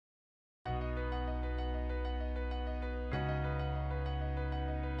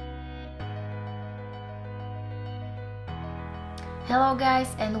Hello guys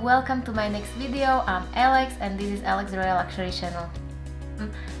and welcome to my next video. I'm Alex and this is Alex Royal Luxury channel.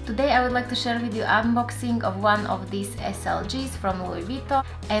 Today I would like to share with you unboxing of one of these SLGs from Louis Vuitton,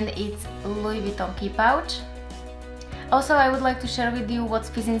 and it's Louis Vuitton key pouch. Also I would like to share with you what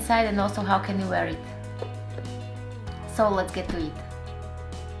fits inside and also how can you wear it. So let's get to it.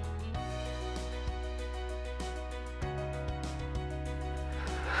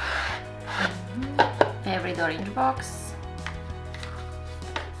 Favorite orange box.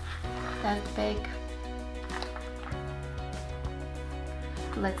 That big.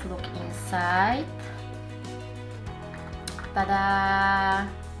 Let's look inside. Ta-da!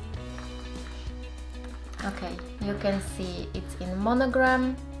 Okay, you can see it's in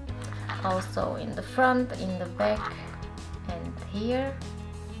monogram, also in the front, in the back, and here.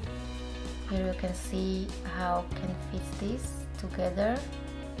 Here you can see how can fit this together.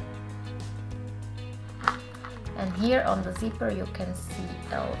 And here on the zipper you can see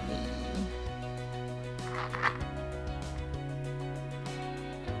LV.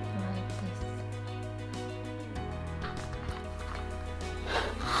 Like this.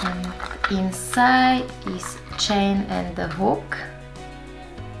 And inside is chain and the hook.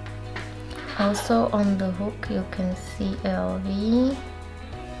 Also on the hook you can see LV.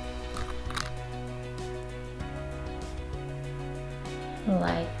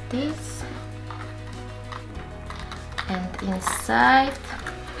 Like this. And inside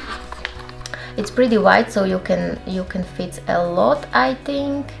it's pretty wide, so you can fit a lot, I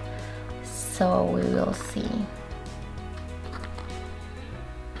think. So we will see.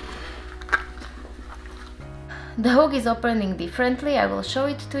 The hook is opening differently. I will show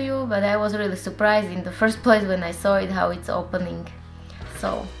it to you, but I was really surprised in the first place when I saw it how it's opening.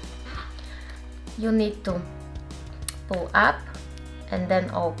 So you need to pull up and then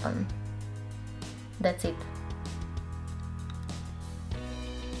open. That's it.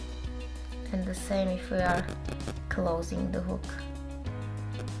 And the same if we are closing the hook.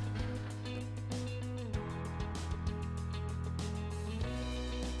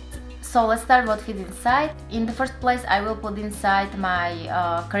 So let's start what fits inside. In the first place I will put inside my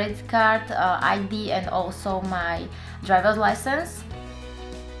credit card, ID, and also my driver's license.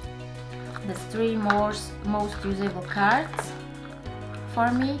 The three most usable cards for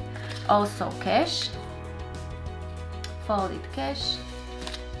me. Also cash, folded cash,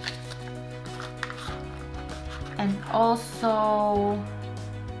 and also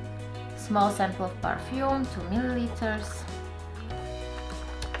small sample of perfume, 2 milliliters,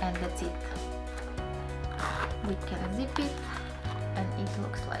 and that's it. We can zip it and it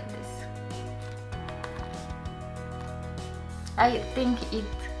looks like this. I think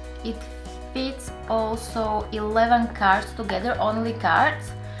it fits also 11 cards together, only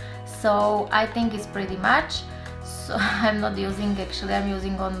cards, so I think it's pretty much. So I'm not using, actually I'm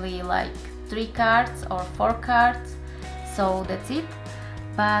using only like 3 cards or 4 cards, so that's it.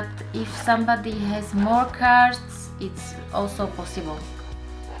 But if somebody has more cards, it's also possible.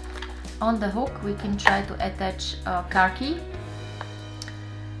 On the hook we can try to attach a car key.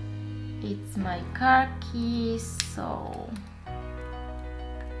 It's my car key, so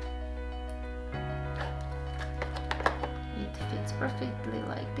it fits perfectly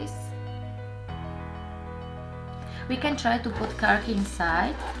like this. We can try to put car key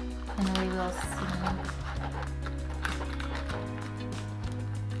inside and we will see.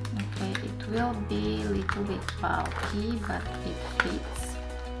 Okay, it will be a little bit bulky, but it fits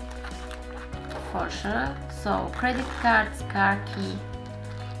for sure. So credit cards, car key,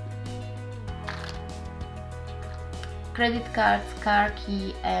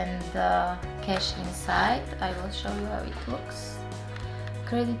 and cash inside. I will show you how it looks.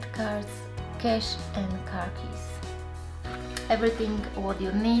 Credit cards, cash, and car keys. Everything what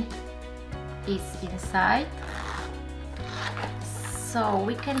you need is inside. So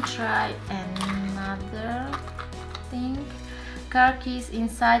we can try another thing. Car keys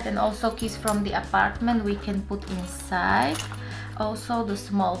inside, and also keys from the apartment we can put inside. Also the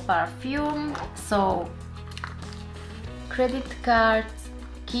small perfume. So credit cards,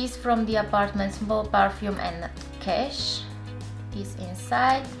 keys from the apartment, small perfume, and cash is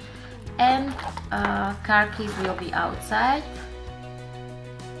inside. And car keys will be outside.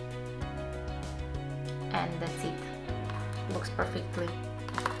 And that's it. Looks perfectly.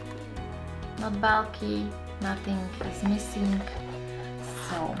 Not bulky, nothing is missing.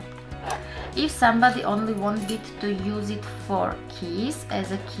 So if somebody only wanted to use it for keys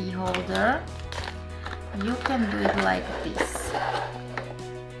as a key holder, you can do it like this.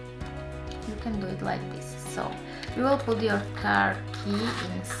 So you will put your car key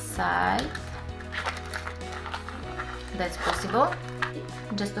inside that's possible,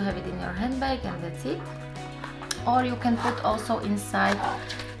 just to have it in your handbag, and that's it. Or you can put also inside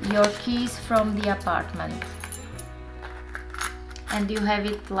your keys from the apartment, and you have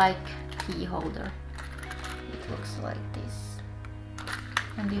it like key holder. It looks like this,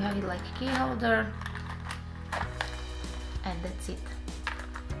 and you have it like key holder, and that's it.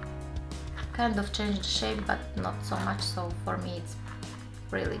 Kind of changed the shape, but not so much, so for me it's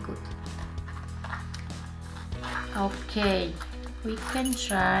really good. Okay, we can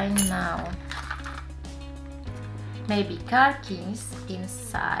try now maybe car keys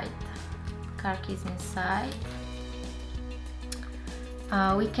inside. Car keys inside.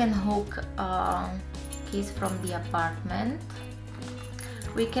 We can hook keys from the apartment.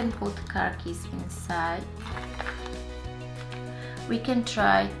 We can put car keys inside. We can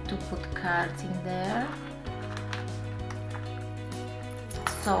try to put cards in there.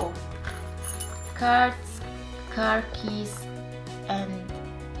 So, cards, car keys, and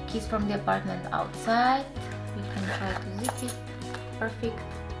keys from the apartment outside. We can try to zip it. Perfect.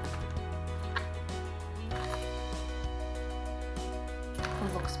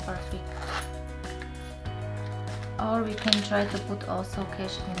 It looks perfect. Or we can try to put also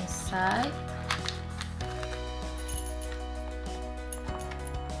cash inside.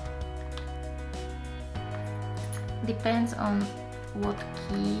 Depends on what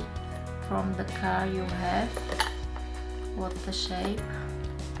key from the car you have, what's the shape.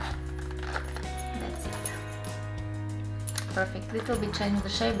 That's it. Perfect. Little bit change the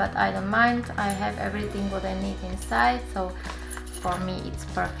shape, but I don't mind. I have everything what I need inside, so for me it's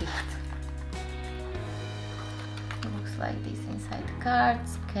perfect. It looks like this inside: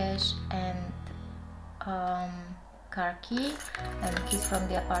 cards, cash, and car key, and keys from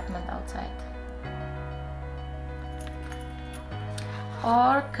the apartment outside.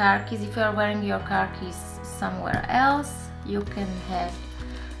 Or car keys, if you are wearing your car keys somewhere else, you can have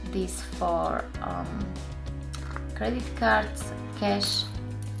this for credit cards, cash,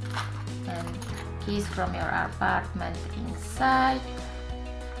 and keys from your apartment inside,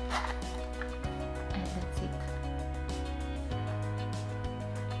 and that's it.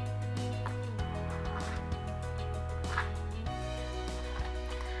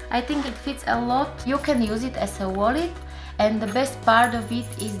 I think it fits a lot. You can use it as a wallet. And the best part of it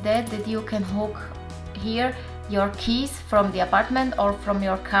is that you can hook here your keys from the apartment or from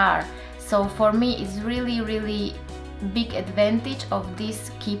your car. So for me it's really big advantage of this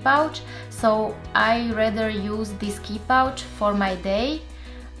key pouch. So I rather use this key pouch for my day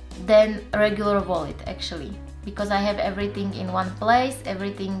than a regular wallet actually, because I have everything in one place,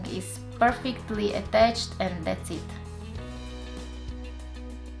 everything is perfectly attached, and that's it.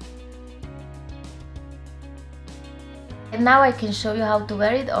 And now I can show you how to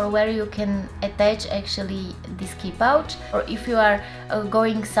wear it, or where you can attach actually this key pouch. Or if you are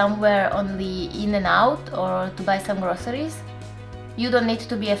going somewhere only in and out, or to buy some groceries, you don't need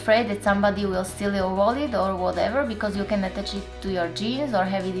to be afraid that somebody will steal your wallet or whatever, because you can attach it to your jeans or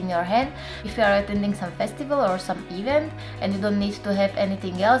have it in your hand. If you are attending some festival or some event and you don't need to have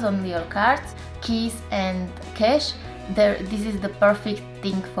anything else, only your cards, keys and cash, this is the perfect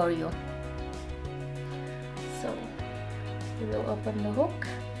thing for you. So you will open the hook,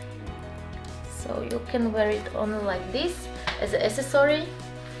 so you can wear it on like this as an accessory,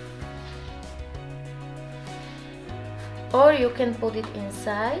 or you can put it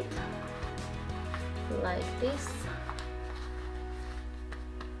inside like this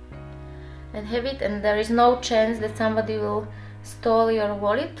and have it, and there is no chance that somebody will steal your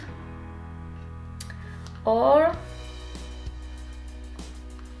wallet. Or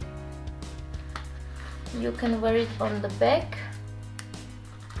you can wear it on the back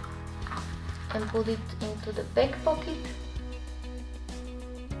and put it into the back pocket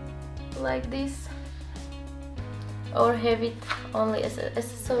like this, or have it only as an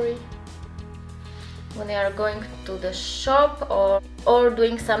accessory when you are going to the shop or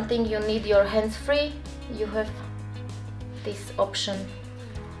doing something you need your hands free. You have this option.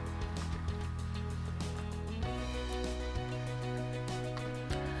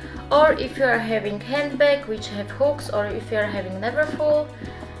 Or if you are having handbag which have hooks, or if you are having never full,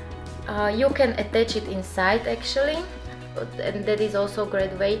 you can attach it inside actually, and that is also a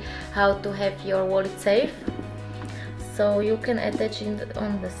great way how to have your wallet safe. So you can attach it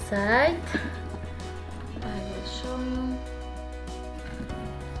on the side. I will show you.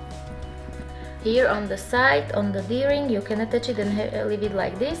 Here on the side, on the D-ring, you can attach it and leave it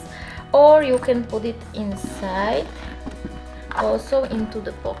like this, or you can put it inside, also into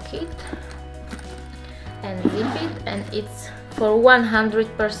the pocket, and zip it, and it's for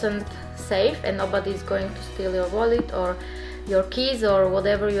 100% safe and nobody is going to steal your wallet or your keys or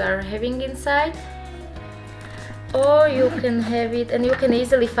whatever you are having inside. Or you can have it, and you can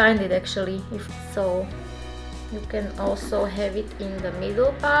easily find it actually, if so. You can also have it in the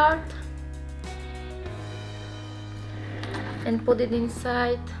middle part and put it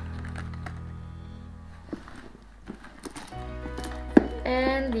inside.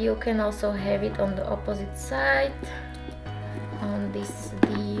 And you can also have it on the opposite side, on this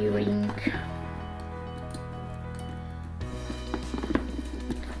D-ring.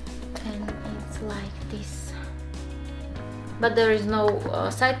 And it's like this. But there is no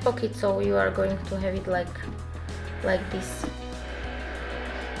side pocket, so you are going to have it like this.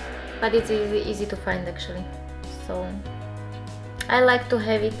 But it's easy to find actually. So I like to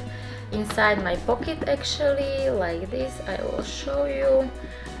have it inside my pocket actually, like this. I will show you.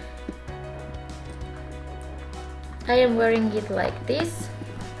 I am wearing it like this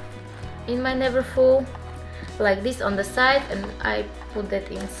in my Neverfull, like this on the side, and I put that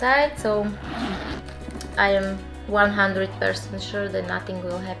inside, so I am 100% sure that nothing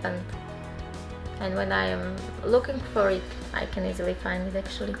will happen. And when I am looking for it, I can easily find it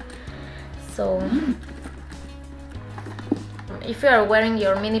actually. So if you are wearing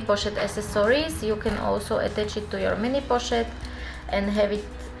your mini pochette accessories, you can also attach it to your mini pochette and have it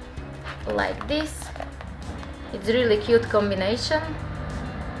like this. It's really cute combination.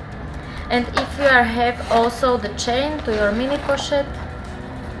 And if you have also the chain to your mini pochette,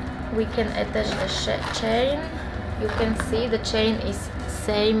 we can attach the chain. You can see the chain is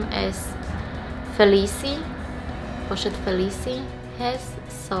same as Felici, pochette Felici has.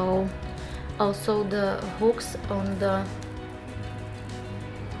 So also the hooks on the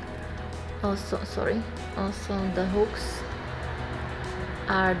also the hooks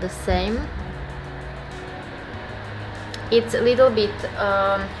are the same. It's a little bit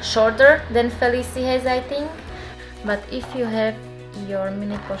shorter than Felici has, I think, but if you have your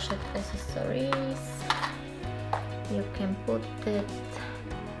mini pochette accessories, you can put it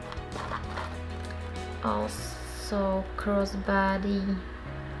also crossbody.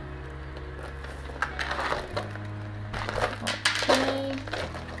 Okay,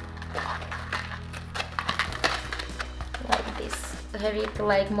 like this. Have it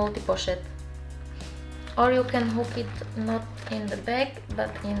like multi-pochette. Or you can hook it not in the back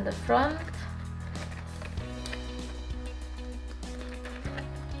but in the front,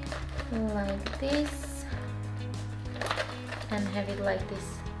 like this, and have it like this,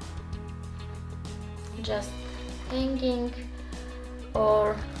 just hanging.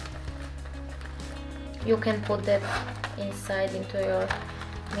 Or you can put that inside into your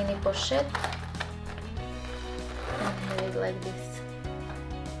mini pochette and have it like this.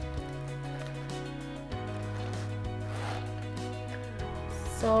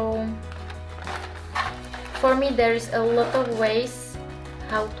 So for me there is a lot of ways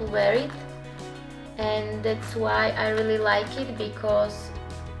how to wear it, and that's why I really like it, because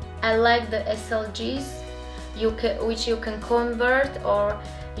I like the SLGs which you can convert, or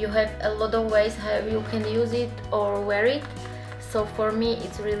you have a lot of ways how you can use it or wear it. So for me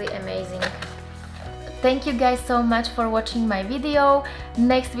it's really amazing. Thank you guys so much for watching my video.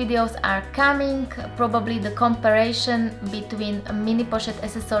 Next videos are coming, probably the comparison between mini pochette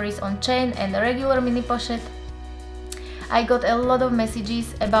accessories on chain and a regular mini pochette. I got a lot of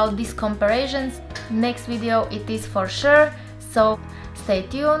messages about these comparisons. Next video it is for sure, so stay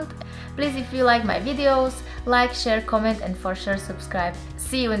tuned. Please, if you like my videos, like, share, comment and for sure subscribe.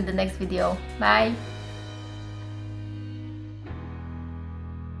 See you in the next video. Bye!